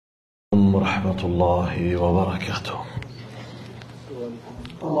عليكم ورحمة الله وبركاته.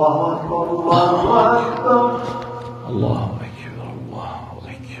 الله أكبر الله أكبر الله أكبر الله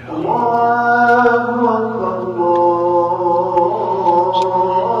أكبر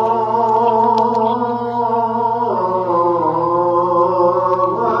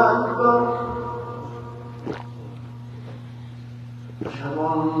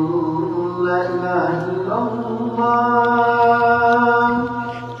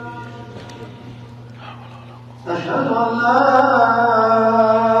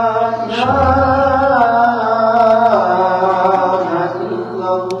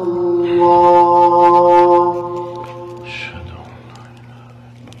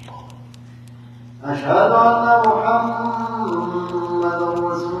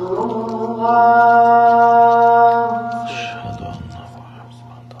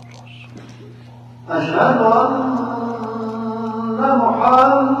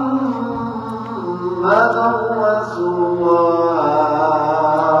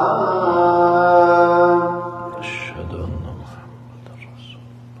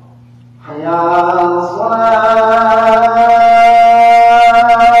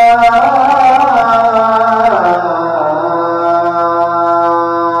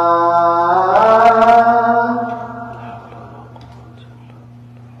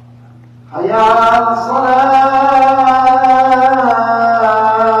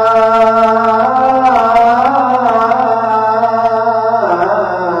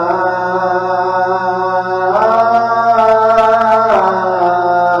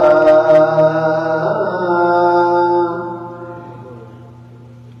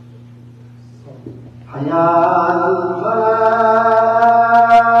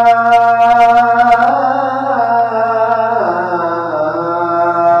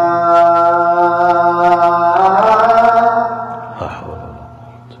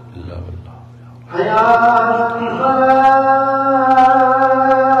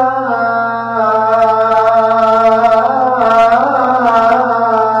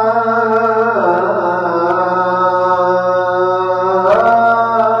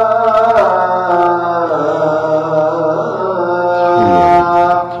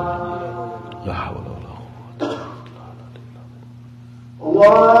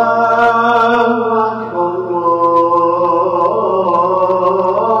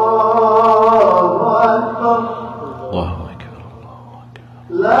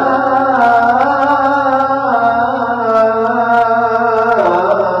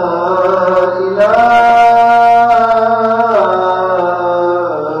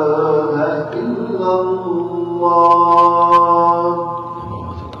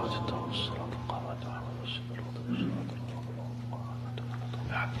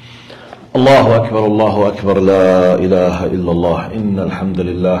الله أكبر الله أكبر لا إله إلا الله. إن الحمد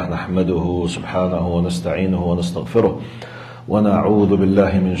لله نحمده سبحانه ونستعينه ونستغفره ونعوذ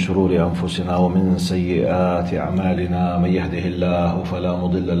بالله من شرور أنفسنا ومن سيئات أعمالنا. من يهده الله فلا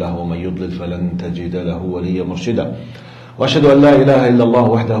مضل له ومن يضلل فلن تجد له وليا مرشدا. وأشهد أن لا إله إلا الله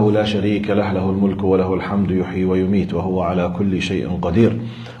وحده لا شريك له، له الملك وله الحمد يحيي ويميت وهو على كل شيء قدير.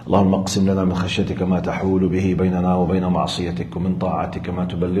 اللهم اقسم لنا من خشيتك ما تحول به بيننا وبين معصيتك، ومن طاعتك ما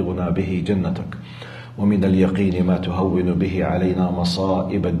تبلغنا به جنتك، ومن اليقين ما تهون به علينا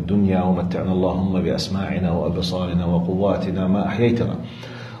مصائب الدنيا. ومتعنا اللهم بأسماعنا وأبصارنا وقواتنا ما أحييتنا،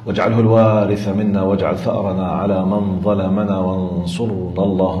 واجعله الوارث منا، واجعل ثأرنا على من ظلمنا، وانصرنا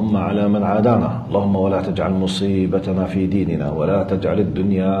اللهم على من عادانا. اللهم ولا تجعل مصيبتنا في ديننا، ولا تجعل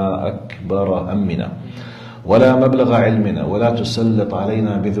الدنيا أكبر همنا ولا مبلغ علمنا، ولا تسلط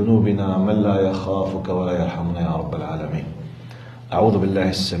علينا بذنوبنا من لا يخافك ولا يرحمنا يا رب العالمين. أعوذ بالله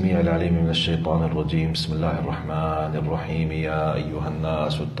السميع العليم من الشيطان الرجيم. بسم الله الرحمن الرحيم. يا أيها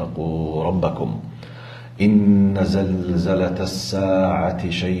الناس اتقوا ربكم إن زلزلة الساعة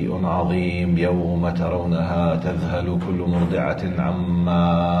شيء عظيم. يوم ترونها تذهل كل مرضعة عما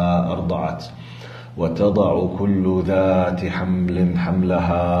أرضعت، وتضع كل ذات حمل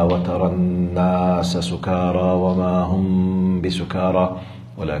حملها، وترى الناس سكارى وما هم بسكارى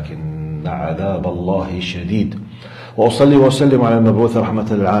ولكن عذاب الله شديد. وأصلي وأسلم على المبعوث رحمة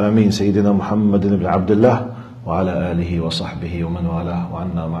للعالمين سيدنا محمد بن عبدالله وعلى آله وصحبه ومن والاه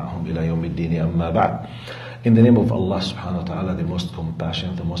وعنا معهم إلى يوم الدين. أما بعد. In the name of Allah subhanahu wa ta'ala, the most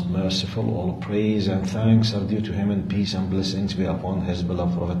compassionate, the most merciful, all praise and thanks are due to him, and peace and blessings be upon his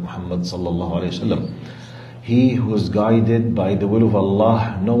beloved Prophet Muhammad sallallahu alayhi wa sallam. He who is guided by the will of Allah,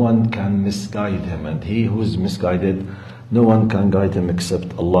 no one can misguide him, and he who is misguided, no one can guide him except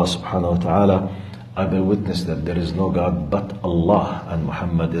Allah subhanahu wa ta'ala. I bear witness that there is no God but Allah, and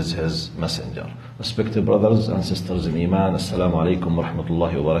Muhammad is his messenger. Respected brothers and sisters in Iman, Assalamu alaikum wa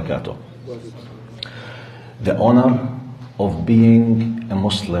rahmatullahi wa barakatuh. The honor of being a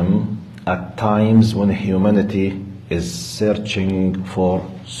Muslim at times when humanity is searching for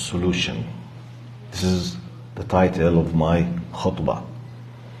solution. This is the title of my khutbah.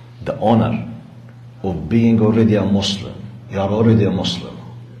 The honor of being already a Muslim. You are already a Muslim.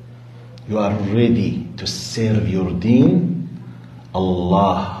 You are ready to serve your deen.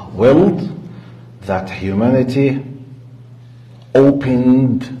 Allah willed that humanity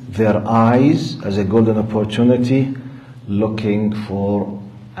opened their eyes as a golden opportunity, looking for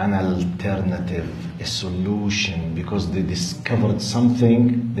an alternative, a solution, because they discovered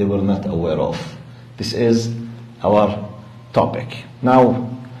something they were not aware of. This is our topic. Now,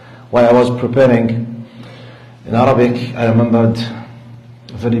 while I was preparing in Arabic, I remembered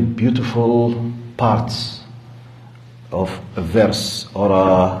very beautiful parts of a verse or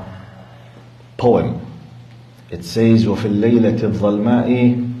a poem. It says, وَفِي اللَّيْلَةِ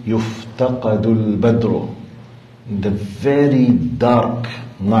الظَّلْمَاءِ يُفْتَقَدُ الْبَدْرُ. In the very dark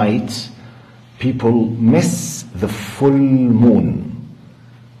night, people miss the full moon.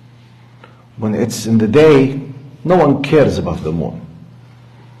 When it's in the day, no one cares about the moon.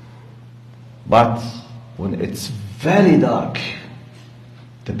 But when it's very dark,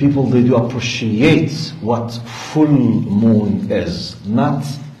 the people, they do appreciate what full moon is, not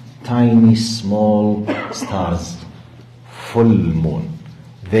tiny small stars. Full moon.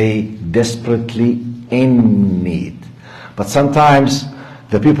 They desperately in need. But sometimes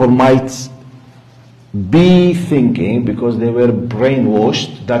the people might be thinking, because they were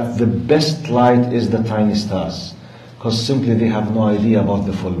brainwashed, that the best light is the tiny stars, because simply they have no idea about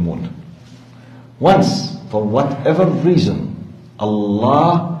the full moon. Once, for whatever reason,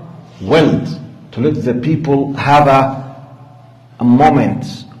 Allah willed to let the people have a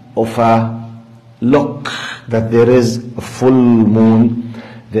moment of a look that there is a full moon,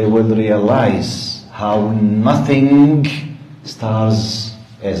 they will realize how nothing stars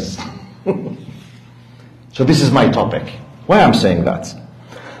is. So this is my topic. Why I'm saying that?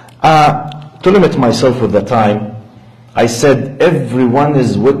 To limit myself with the time, I said everyone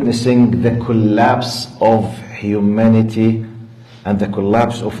is witnessing the collapse of humanity and the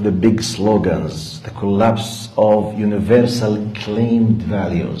collapse of the big slogans, the collapse of universal claimed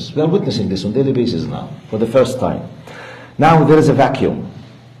values. We are witnessing this on a daily basis now, for the first time. Now there is a vacuum,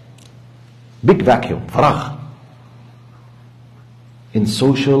 big vacuum, faragh, in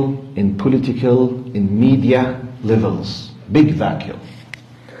social, in political, in media levels, big vacuum.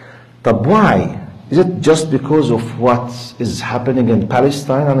 But why? Is it just because of what is happening in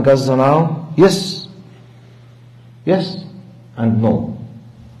Palestine and Gaza now? Yes. Yes and no.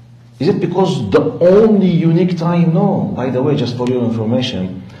 Is it because the only unique time? No. By the way, just for your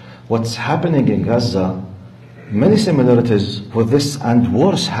information, what's happening in Gaza, many similarities with this and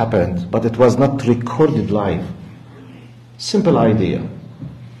worse happened, but it was not recorded live. Simple idea.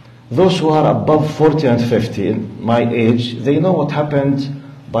 Those who are above 40 and 50, in my age, they know what happened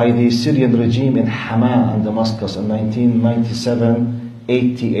by the Syrian regime in Hama and Damascus in 1997,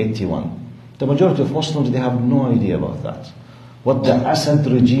 80, 81. The majority of Muslims, they have no idea about that. What the Assad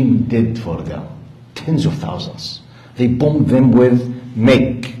regime did for them. Tens of thousands. They bombed them with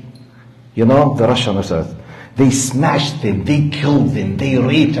MiG. You know, the Russian Assad. They smashed them, they killed them, they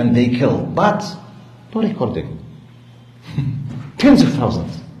raped and they killed. But, no recording. Tens of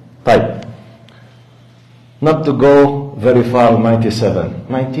thousands. Right. Not to go very far,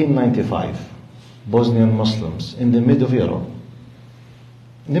 1995. Bosnian Muslims in the mid of Europe.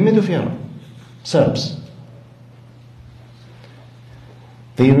 In the mid of Europe. Serbs.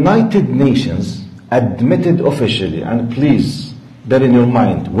 The United Nations admitted officially, and please bear in your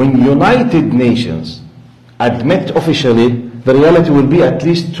mind, when United Nations admit officially, the reality will be at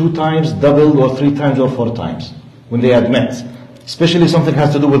least 2 times, double or 3 times or 4 times when they admit, especially something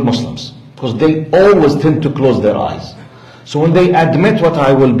has to do with Muslims, because they always tend to close their eyes. So when they admit what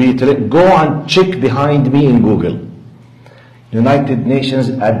I will be telling, go and check behind me in Google. United Nations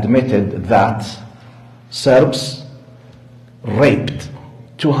admitted that Serbs raped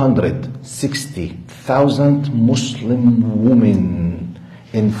 260,000 Muslim women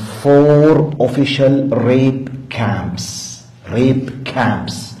in 4 official rape camps. Rape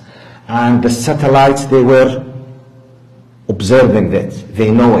camps. And the satellites, they were observing that. They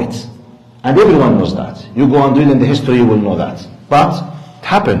know it. And everyone knows that. You go and read in the history, you will know that. But it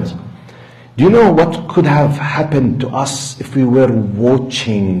happened. Do you know what could have happened to us if we were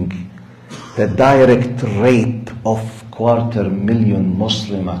watching the direct rape of 250,000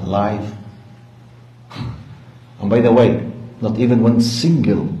 Muslims live? And by the way, not even one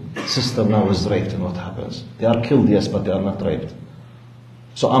single sister now is raped, and what happens? They are killed, yes, but they are not raped.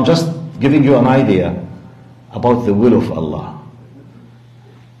 So I'm just giving you an idea about the will of Allah.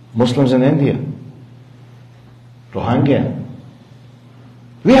 Muslims in India, Rohingya.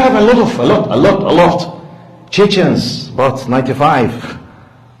 We have a lot. Chechens, about 95,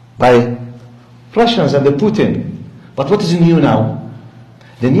 by Russians and the Putin. But what is new now?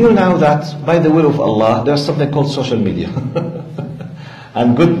 The new now that by the will of Allah, there's something called social media.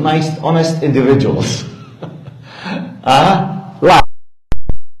 And good, nice, honest individuals.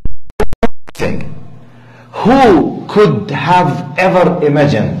 Who could have ever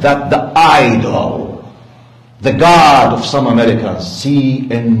imagined that the idol, the god of some Americans,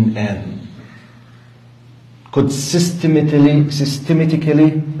 CNN, could systematically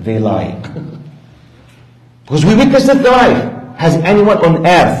they lie? Because we witnessed it live. Has anyone on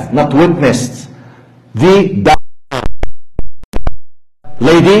earth not witnessed the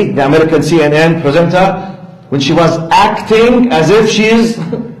lady, the American CNN presenter, when she was acting as if she is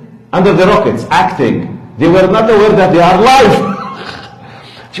under the rockets, acting? They were not aware that they are live.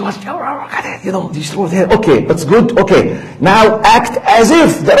 She was, these were there. Okay, that's good. Okay, now act as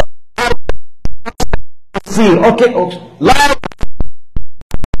if the feel. Okay, live.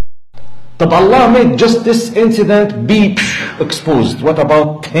 But Allah made just this incident be exposed. What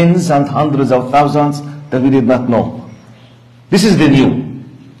about tens and hundreds of thousands that we did not know? This is the new.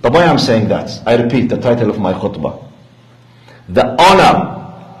 But why I'm saying that? I repeat the title of my khutbah. The honor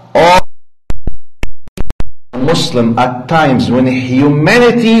of Muslim at times when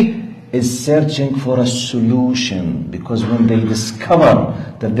humanity is searching for a solution, because when they discover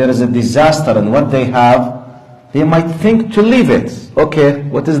that there is a disaster and what they have, they might think to leave it. Okay,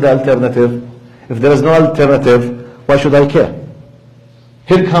 what is the alternative? If there is no alternative, why should I care?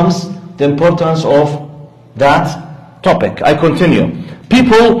 Here comes the importance of that topic. I continue.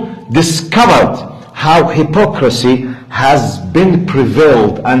 People discovered how hypocrisy has been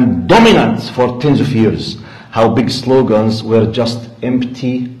prevailed and dominant for tens of years. How big slogans were just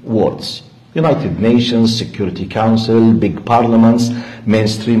empty words. United Nations, Security Council, big parliaments,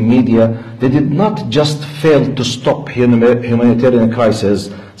 mainstream media, they did not just fail to stop humanitarian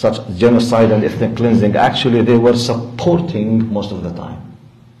crises such as genocide and ethnic cleansing. Actually, they were supporting most of the time.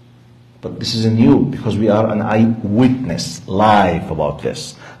 But this is new because we are an eyewitness live about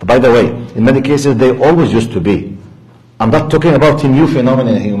this. But by the way, in many cases, they always used to be. I'm not talking about a new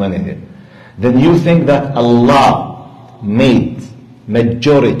phenomenon in humanity. The new thing that Allah made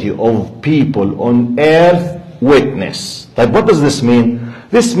majority of people on earth witness. Like, what does this mean?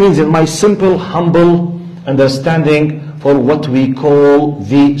 This means, in my simple, humble understanding, for what we call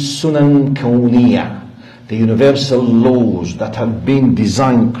the Sunan Kawniyah, the universal laws that have been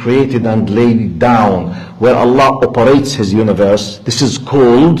designed, created and laid down, where Allah operates His universe. This is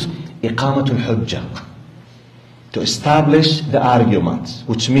called Iqamatul Hujjah, to establish the argument,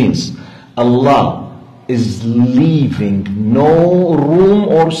 which means Allah is leaving no room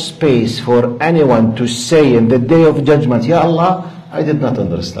or space for anyone to say in the day of judgment, Ya Allah, I did not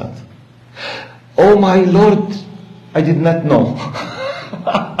understand. Oh my Lord, I did not know.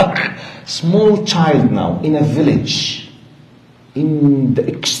 Small child now in a village, in the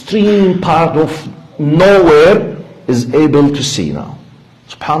extreme part of nowhere, is able to see now.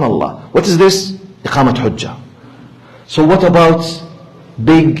 Subhanallah. What is this? Iqamat Hujjah. So what about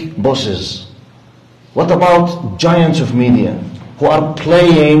big bosses? What about giants of media who are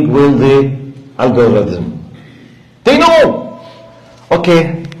playing with the algorithm? They know.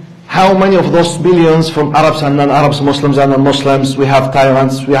 Okay, how many of those billions from Arabs and non-Arabs, Muslims and non-Muslims, we have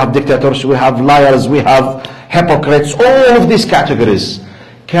tyrants, we have dictators, we have liars, we have hypocrites, all of these categories.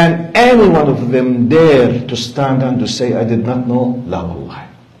 Can any one of them dare to stand and to say, I did not know? La wallah.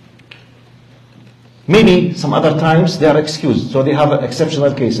 Maybe some other times they are excused, so they have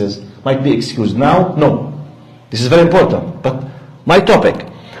exceptional cases, might be excused. Now, no. This is very important, but my topic.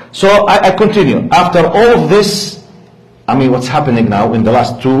 So I continue. After all of this, what's happening now in the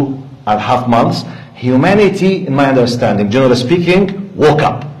last 2.5 months, humanity, in my understanding, generally speaking, woke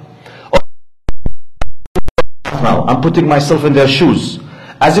up. Now, I'm putting myself in their shoes,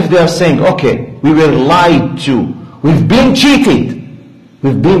 as if they are saying, okay, we were lied to, we've been cheated,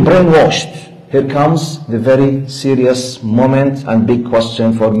 we've been brainwashed. Here comes the very serious moment and big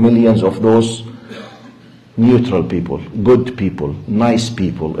question for millions of those neutral people, good people, nice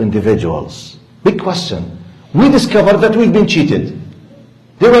people, individuals. Big question. We discovered that we've been cheated.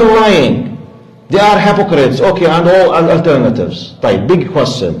 They were lying. They are hypocrites. Okay, and all alternatives. Right, big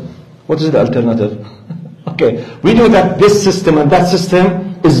question. What is the alternative? Okay, we know that this system and that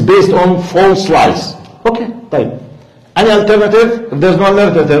system is based on false lies. Okay, right. Any alternative? If there's no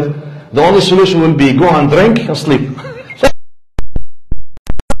alternative, the only solution will be go and drink and sleep.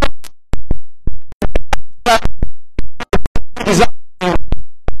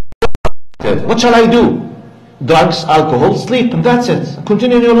 What shall I do? Drugs, alcohol, sleep, and that's it.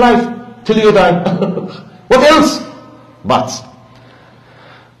 Continue your life till you die. What else? But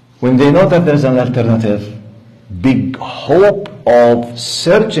when they know that there's an alternative, big hope of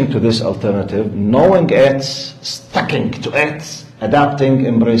searching to this alternative, knowing it, sticking to it, adapting,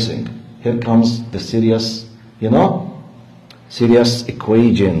 embracing. Here comes the serious, serious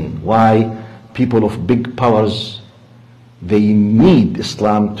equation. Why people of big powers, they need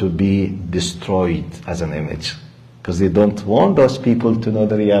Islam to be destroyed as an image. Because they don't want those people to know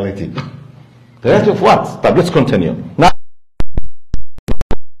the reality. The reality of what? But let's continue. Now,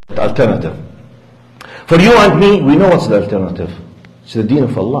 the alternative. For you and me, we know what's the alternative. It's the deen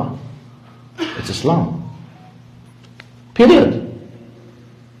of Allah. It's Islam. Period.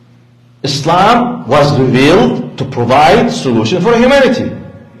 Islam was revealed to provide solution for humanity.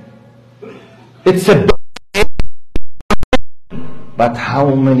 It's a but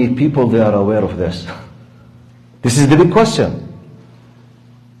how many people they are aware of this? This is the big question.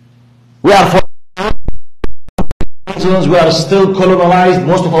 We are still colonized.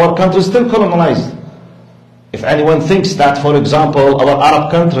 Most of our countries still colonized. If anyone thinks that, for example, our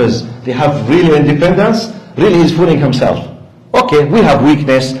Arab countries, they have real independence, really he's fooling himself. Okay, we have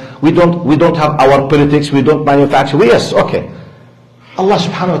weakness. We don't have our politics. We don't manufacture. Yes, okay. Allah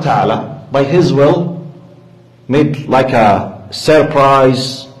subhanahu wa ta'ala, by His will, made like a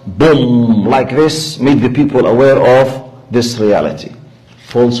surprise, boom, like this, made the people aware of this reality.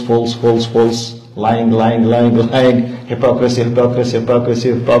 False, false, false, false, lying, lying, lying, lying, hypocrisy, hypocrisy,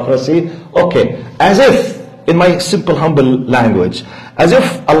 hypocrisy, hypocrisy. Okay, as if, in my simple, humble language, as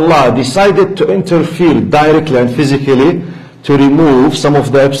if Allah decided to interfere directly and physically to remove some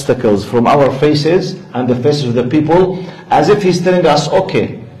of the obstacles from our faces and the faces of the people, as if He's telling us,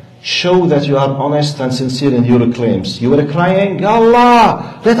 okay, show that you are honest and sincere in your claims. You were crying, Ya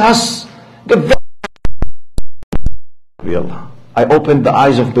Allah, let us get back. I opened the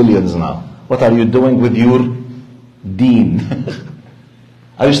eyes of billions now. What are you doing with your deen?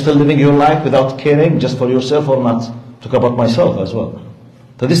 Are you still living your life without caring just for yourself or not? Talk about myself as well.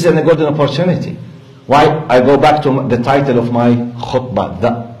 So this is a golden opportunity. Why? I go back to the title of my khutbah,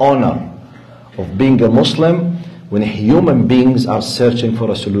 the honor of being a Muslim when human beings are searching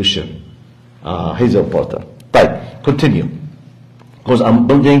for a solution. Here's important. Right, continue. Because I'm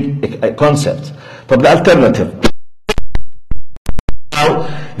building a concept. But the alternative. Now,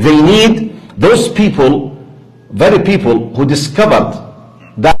 they need those people, very people who discovered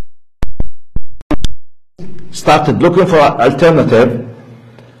that, started looking for an alternative.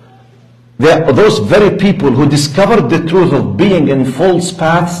 Those very people who discovered the truth of being in false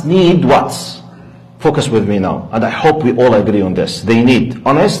paths need what? Focus with me now, and I hope we all agree on this. They need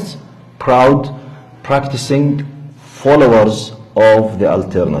honest, proud, practicing followers of the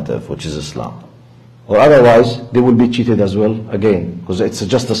alternative, which is Islam. Or otherwise, they will be cheated as well, again, because it's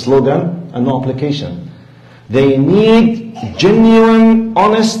just a slogan and no application. They need genuine,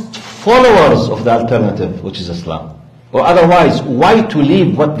 honest followers of the alternative, which is Islam. Or otherwise, why to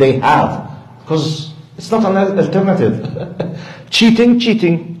leave what they have? Because it's not an alternative. Cheating.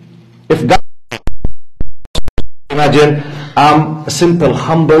 If God, imagine, I'm a simple,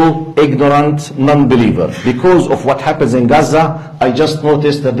 humble, ignorant, non-believer. Because of what happens in Gaza, I just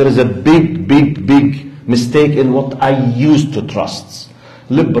noticed that there is a big mistake in what I used to trust.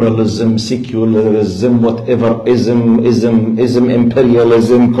 Liberalism, secularism, whatever, ism,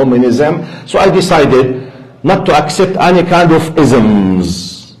 imperialism, communism. So I decided not to accept any kind of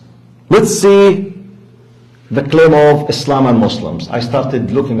isms. Let's see the claim of Islam and Muslims. I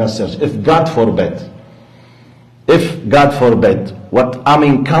started looking at search. If God forbid, what I'm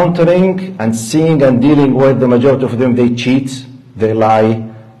encountering and seeing and dealing with, the majority of them, they cheat, they lie,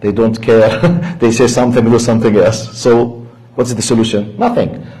 they don't care, they say something, do something else. So what's the solution?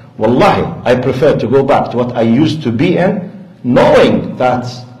 Nothing. Wallahi, I prefer to go back to what I used to be in, knowing that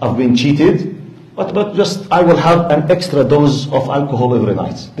I've been cheated, but just I will have an extra dose of alcohol every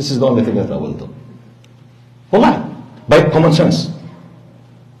night. This is the only thing that I will do. Wallahi, by common sense.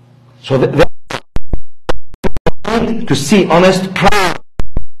 So they need to see honest, proud,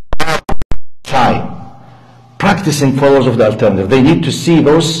 practicing followers of the alternative. They need to see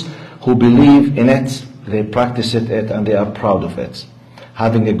those who believe in it, they practice it, and they are proud of it.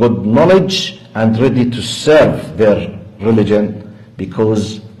 Having a good knowledge and ready to serve their religion,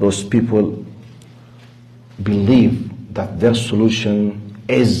 because those people believe that their solution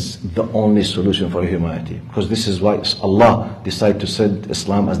is the only solution for humanity. Because this is why Allah decided to send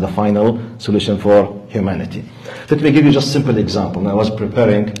Islam as the final solution for humanity. Let me give you just a simple example. When I was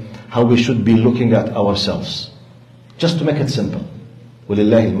preparing how we should be looking at ourselves, just to make it simple.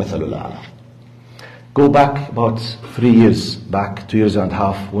 وَلِلَّهِ الْمَثَلُ الْأَعْلَى. Go back about 3 years back, 2 years and a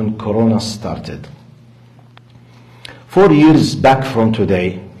half, when Corona started. 4 years back from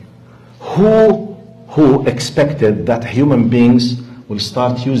today, who expected that human beings will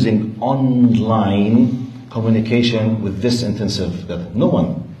start using online communication with this intensive? No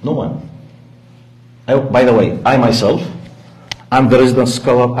one. By the way, I myself, I'm the resident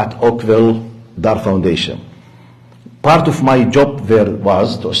scholar at Oakville Dar Foundation. Part of my job there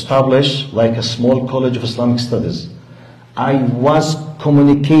was to establish like a small college of Islamic studies. I was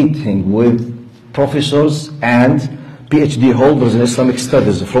communicating with professors and PhD holders in Islamic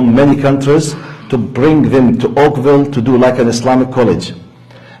studies from many countries to bring them to Oakville to do like an Islamic college.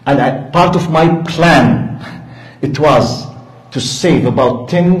 And part of my plan, it was to save about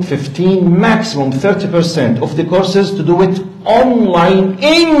 10, 15, maximum 30% of the courses to do it online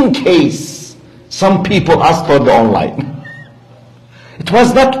in case some people asked for the online. It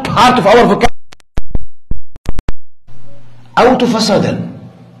was not part of our vocabulary. Out of a sudden,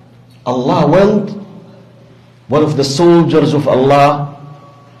 Allah willed one of the soldiers of Allah,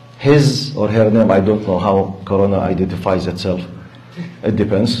 his or her name, I don't know how Corona identifies itself. It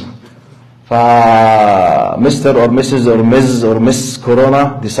depends. Mr. or Mrs. or Ms. or Miss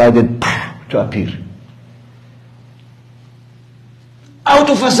Corona decided to appear. Out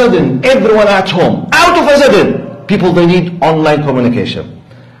of a sudden, everyone at home, out of a sudden, people, they need online communication.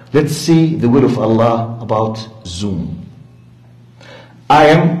 Let's see the will of Allah about Zoom.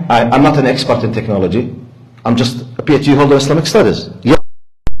 I'm not an expert in technology. I'm just a PhD holder in Islamic studies.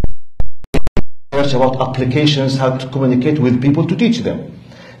 About applications, how to communicate with people to teach them.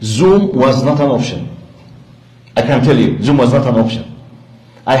 Zoom was not an option. I can tell you, Zoom was not an option.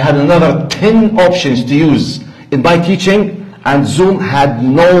 I had another 10 options to use in my teaching, and Zoom had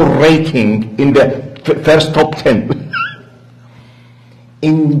no rating in the first top 10.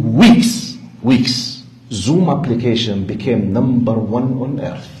 In weeks, Zoom application became #1 on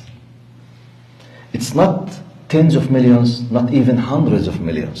earth. It's not tens of millions, not even hundreds of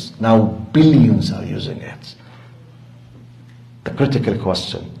millions. Now billions are using it. The critical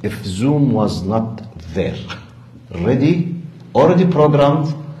question, if Zoom was not there, ready, already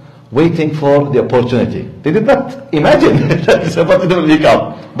programmed, waiting for the opportunity. They did not imagine that this opportunity will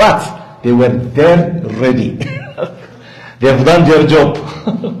come. But they were there ready. They have done their job.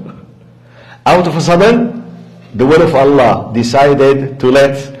 Out of a sudden, the will of Allah decided to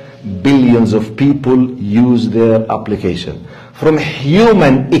let billions of people use their application. From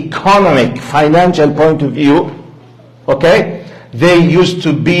human, economic, financial point of view, okay, they used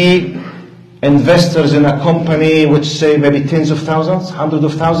to be investors in a company which say maybe tens of thousands, hundreds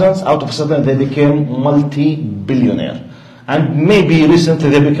of thousands. Out of a sudden they became multi-billionaire. And maybe recently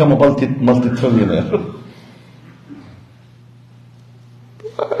they become a multi-trillionaire.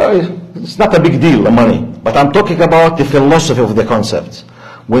 It's not a big deal, the money. But I'm talking about the philosophy of the concept.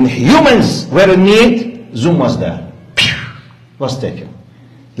 When humans were in need, Zoom was there. Was taken.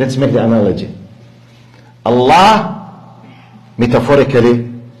 Let's make the analogy. Allah,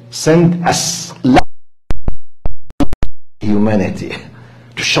 metaphorically, sent us humanity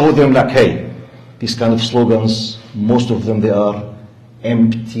to show them like, hey, these kind of slogans, most of them, they are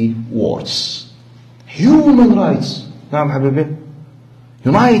empty words. Human rights. Naam habibi.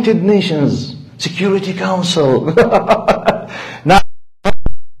 United Nations Security Council. Now,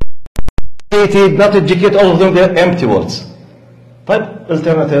 not educate, all of them, they're empty words. But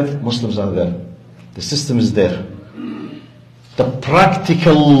alternative, Muslims are there. The system is there. The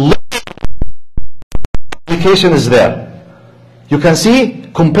practical application is there. You can see,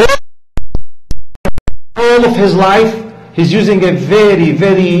 compare all of his life, he's using a very,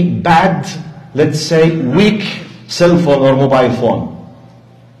 very bad, let's say, weak cell phone or mobile phone.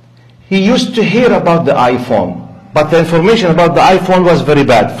 He used to hear about the iPhone, but the information about the iPhone was very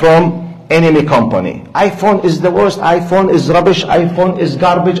bad from enemy company. iPhone is the worst, iPhone is rubbish, iPhone is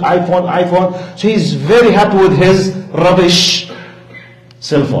garbage, iPhone. So he's very happy with his rubbish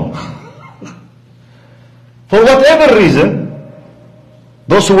cell phone. For whatever reason,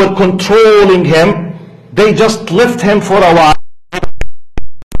 those who were controlling him, they just left him for a while.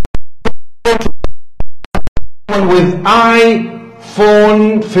 With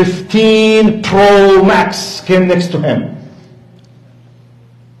iPhone 15 Pro Max came next to him.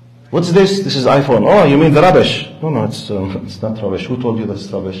 What's this? This is iPhone. Oh, you mean the rubbish? No, it's not rubbish. Who told you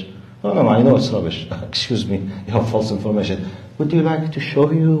that's rubbish? No, I know it's rubbish. Excuse me, you have false information. Would you like to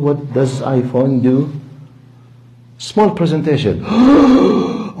show you what does iPhone do? Small presentation.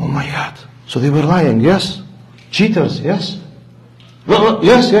 Oh my God. So they were lying, yes? Cheaters, yes? Well,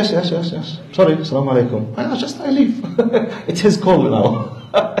 yes. Sorry, assalamu alaikum. I leave. It's his call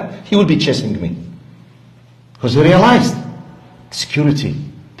now. He will be chasing me. Because he realized the security,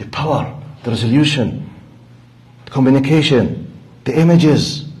 the power, the resolution, the communication, the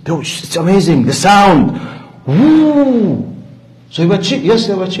images. It's amazing. The sound. Woo! So you were cheating? Yes,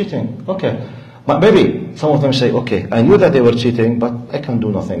 they were cheating. Okay. But maybe some of them say, okay, I knew that they were cheating, but I can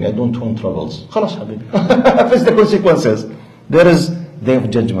do nothing. I don't want troubles. Khalas, habibi. Face the consequences. There is day of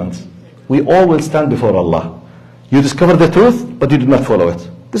judgment. We all will stand before Allah. You discover the truth, but you do not follow it.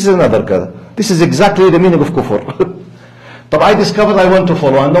 This is another qada. This is exactly the meaning of kufr. But I discovered I want to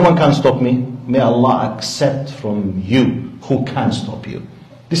follow, and no one can stop me. May Allah accept from you who can stop you.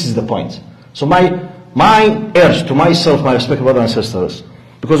 This is the point. So my urge to myself, my respected brothers and sisters,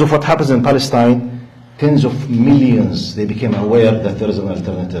 because of what happens in Palestine, tens of millions, they became aware that there is an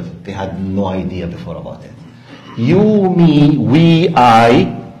alternative. They had no idea before about it. You, me, we,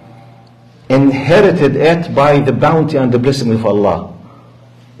 I inherited it by the bounty and the blessing of Allah.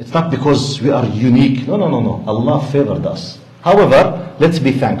 It's not because we are unique. No. Allah favored us. However, let's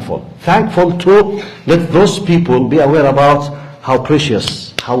be thankful. Thankful to let those people be aware about how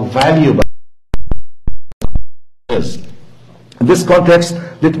precious, how valuable it is. In this context,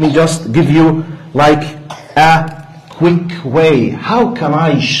 let me just give you like a quick way. How can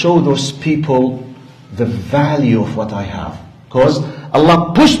I show those people the value of what I have? Because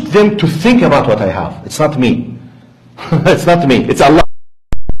Allah pushed them to think about what I have. It's not me. It's not me. It's Allah.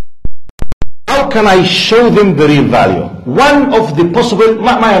 How can I show them the real value? One of the possible,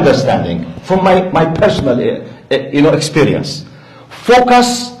 my understanding, from my personal experience,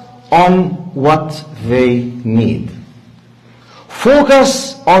 focus on what they need.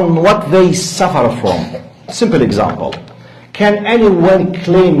 Focus on what they suffer from. Simple example. Can anyone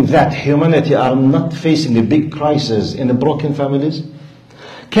claim that humanity are not facing a big crisis in the broken families?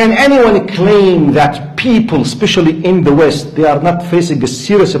 Can anyone claim that people, especially in the West, they are not facing a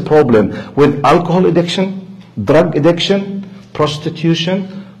serious problem with alcohol addiction, drug addiction,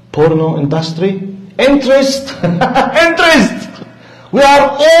 prostitution, porno industry? Interest? Interest! We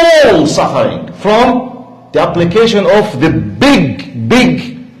are all suffering from the application of the big,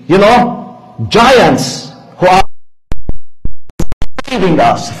 giants who are saving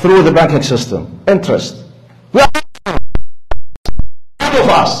us through the banking system. Interest. We are of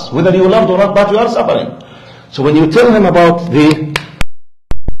us, whether you loved or not, but you are suffering. So when you tell him about the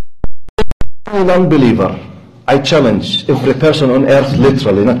non-believer, I challenge every person on earth,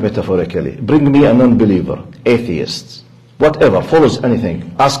 literally, not metaphorically. Bring me a non-believer, atheist, whatever, follows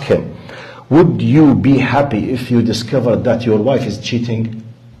anything. Ask him, would you be happy if you discovered that your wife is cheating?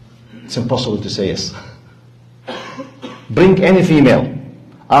 It's impossible to say yes. Bring any female,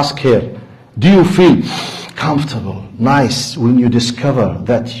 ask her, do you feel comfortable, nice when you discover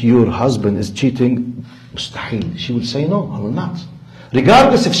that your husband is cheating? Mustahil. She will say no, I will not.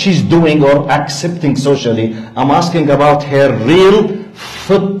 Regardless if she's doing or accepting socially, I'm asking about her real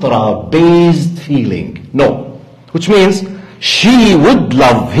fitra-based feeling. No. Which means she would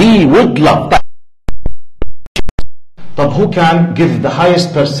love, he would love. But who can give the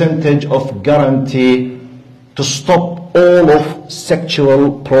highest percentage of guarantee to stop all of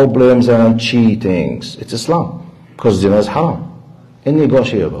sexual problems and cheatings? It's Islam, because zina is haram,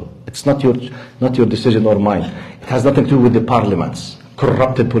 innegotiable. It's not your decision or mine. It has nothing to do with the parliaments,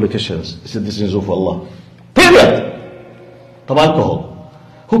 corrupted politicians. It's the decisions of Allah. Period. But alcohol.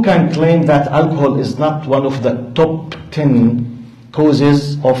 Who can claim that alcohol is not one of the top 10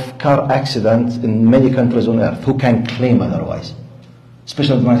 causes of car accidents in many countries on earth? Who can claim otherwise?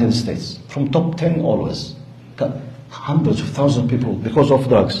 Especially in the United States. From top 10 always. Hundreds of thousands of people because of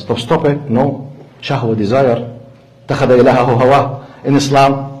drugs. So stop it? No. Shahwa, desire. Takhada ilahahu hawa. In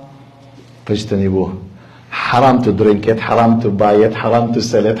Islam, fajtanibuh. Haram to drink it, haram to buy it, haram to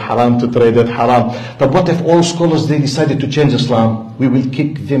sell it, haram to trade it, haram. But what if all scholars, they decided to change Islam? We will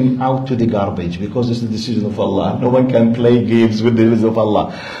kick them out to the garbage because it's the decision of Allah. No one can play games with the decision of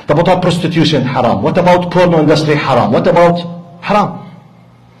Allah. But what about prostitution? Haram. What about porno industry? Haram. What about haram?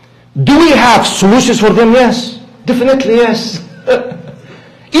 Do we have solutions for them? Yes. Definitely yes.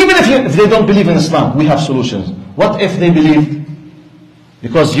 Even if they don't believe in Islam, we have solutions. What if they believe?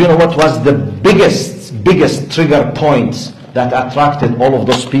 Because you know what was the biggest trigger point that attracted all of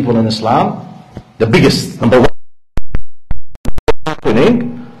those people in Islam? The biggest, number one,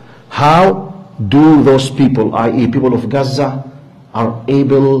 happening. How do those people, i.e. people of Gaza, are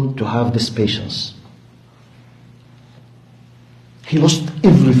able to have this patience. He lost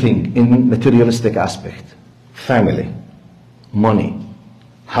everything in materialistic aspect. Family, money,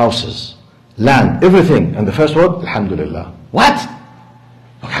 houses, land, everything. And the first word, Alhamdulillah. What?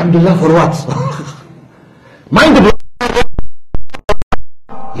 Alhamdulillah for what? Mind the blow.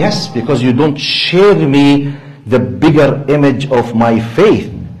 Yes, because you don't share me the bigger image of my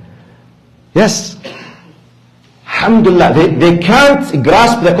faith. Yes. Alhamdulillah. They can't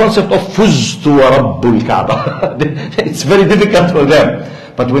grasp the concept of Fuztu wa Rabbul Kaaba. It's very difficult for them.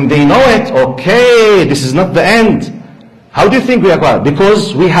 But when they know it, okay, this is not the end. How do you think we acquire?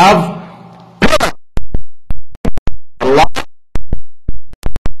 Because we have Allah.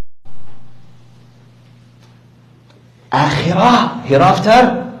 Akhirah,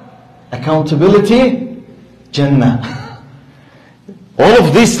 hereafter, accountability, Jannah. All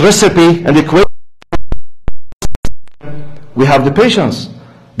of this recipe and equation, we have the patience.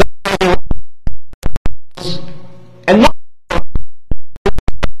 And not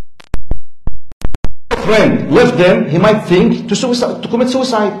friend left them, he might think to commit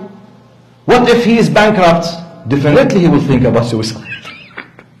suicide. What if he is bankrupt? Definitely he will think about suicide.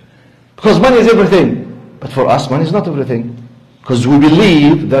 Because money is everything. But for us, money is not everything. Because we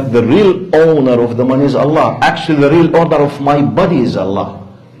believe that the real owner of the money is Allah. Actually, the real owner of my body is Allah.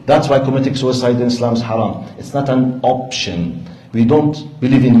 That's why committing suicide in Islam is haram. It's not an option. We don't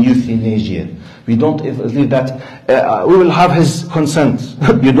believe in euthanasia. We don't believe that we will have his consent.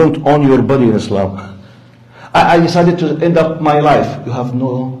 You don't own your body in Islam. I decided to end up my life. You have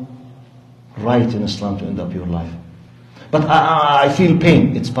no right in Islam to end up your life. But I feel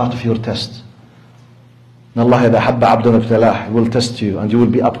pain. It's part of your test. Allah إذا حب عبدا ابتلاه will test you and you will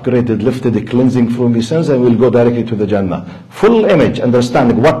be upgraded, lifted, cleansing from your sins, and will go directly to the Jannah. Full image,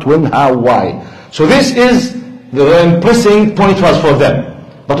 understanding what, when, how, why. So this is the impressing point was for them.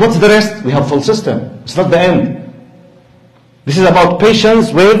 But what's the rest? We have full system. It's not the end. This is about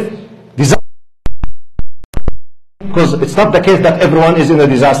patience with disaster. Because it's not the case that everyone is in a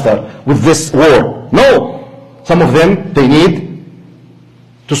disaster with this war. No. Some of them, they need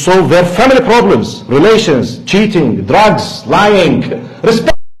to solve their family problems, relations, cheating, drugs, lying.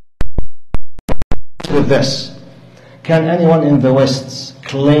 Respect with this. Can anyone in the West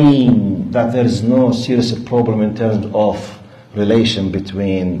claim that there is no serious problem in terms of relation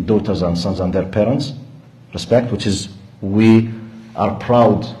between daughters and sons and their parents? Respect, which is we are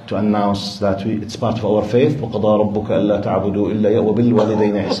proud to announce that it's part of our faith. وَقَضَى رَبُّكَ أَلَّا تَعْبُدُوا إِلَّا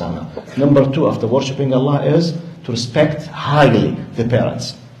وَبِالْوَالِدَيْنِ إِحْسَانًا. Number 2, after worshipping Allah, is to respect highly the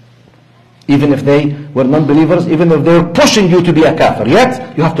parents. Even if they were non-believers, even if they were pushing you to be a kafir,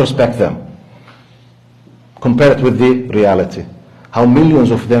 yet you have to respect them. Compare it with the reality. How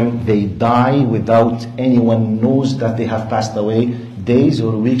millions of them, they die without anyone knows that they have passed away, days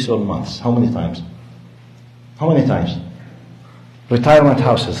or weeks or months. How many times? How many times? Retirement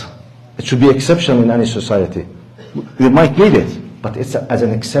houses. It should be exception in any society. We might need it, but it's as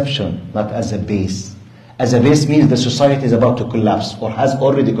an exception, not as a base. As a base means the society is about to collapse or has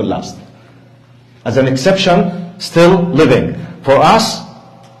already collapsed. As an exception, still living. For us,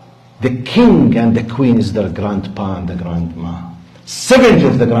 the king and the queen is their grandpa and the grandma. 70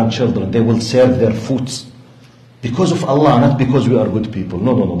 of the grandchildren, they will serve their foods. Because of Allah, not because we are good people.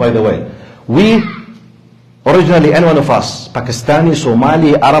 No, no, no. By the way, we, originally any one of us, Pakistani,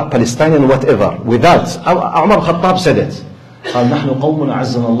 Somali, Arab, Palestinian, whatever, without, Umar Khattab said it. قال نحن قوم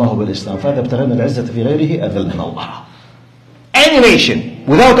أعزنا الله بالإسلام فإذا ابتغينا العزة في غيره أذلنا الله. Any nation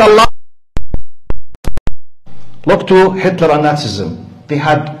without Allah. Look to Hitler and Nazism. They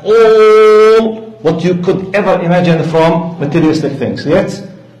had all what you could ever imagine from materialistic things. Yet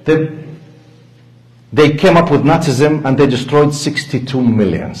they came up with Nazism and they destroyed 62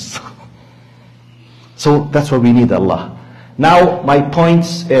 millions. So that's why we need Allah. Now my point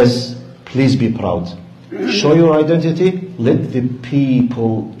is, please be proud. Show your identity. Let the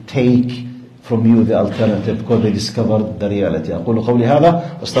people take from you the alternative because they discovered the reality. أقول قولي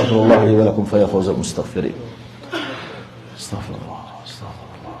هذا واستغفر الله لي ولكم فيا فوز المستغفرين. استغفر الله استغفر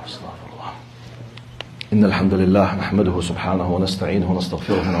الله استغفر الله. إن الحمد لله نحمده سبحانه ونستعينه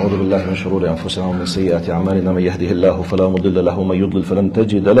ونستغفره ونعوذ بالله من شرور أنفسنا ومن سيئات أعمالنا من يهده الله فلا مضل له ومن يضلل فلن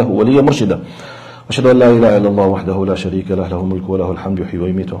تجد له وليا مرشدا. أشهد أن لا إله إلا الله وحده لا شريك له له الملك وله الحمد يحيي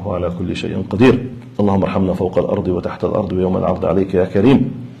ويميت وهو على كل شيء قدير. اللهم ارحمنا فوق الأرض وتحت الأرض ويوم العرض عليك يا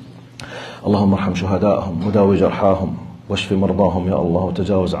كريم. اللهم ارحم شهداءهم وداوي جرحاهم واشف مرضاهم يا الله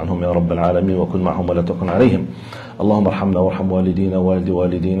وتجاوز عنهم يا رب العالمين وكن معهم ولا تكن عليهم. اللهم ارحمنا وارحم والدينا ووالد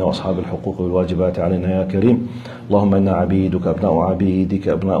والدينا واصحاب الحقوق والواجبات علينا يا كريم. اللهم انا عبيدك ابناء عبيدك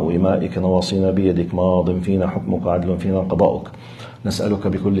ابناء امائك نواصينا بيدك ماض فينا حكمك عدل فينا قضاؤك. نسألك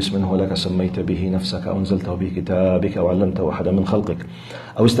بكل اسم هو لك سميت به نفسك أو أنزلته به كتابك أو علمته أحدا من خلقك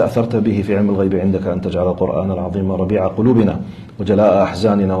أو استأثرت به في علم الغيب عندك أن تجعل القرآن العظيم ربيع قلوبنا وجلاء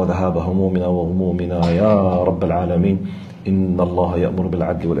أحزاننا وذهاب همومنا وغمومنا يا رب العالمين. إن الله يأمر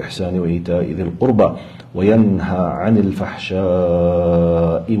بالعدل والإحسان وإيتاء ذي القربى وينهى عن الفحشاء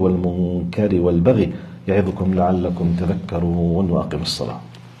والمنكر والبغي يعظكم لعلكم تذكرون. وأقم الصلاة.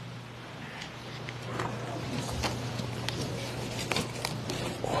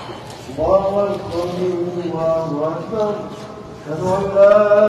 الله أكبر الله أكبر أشهد أن لا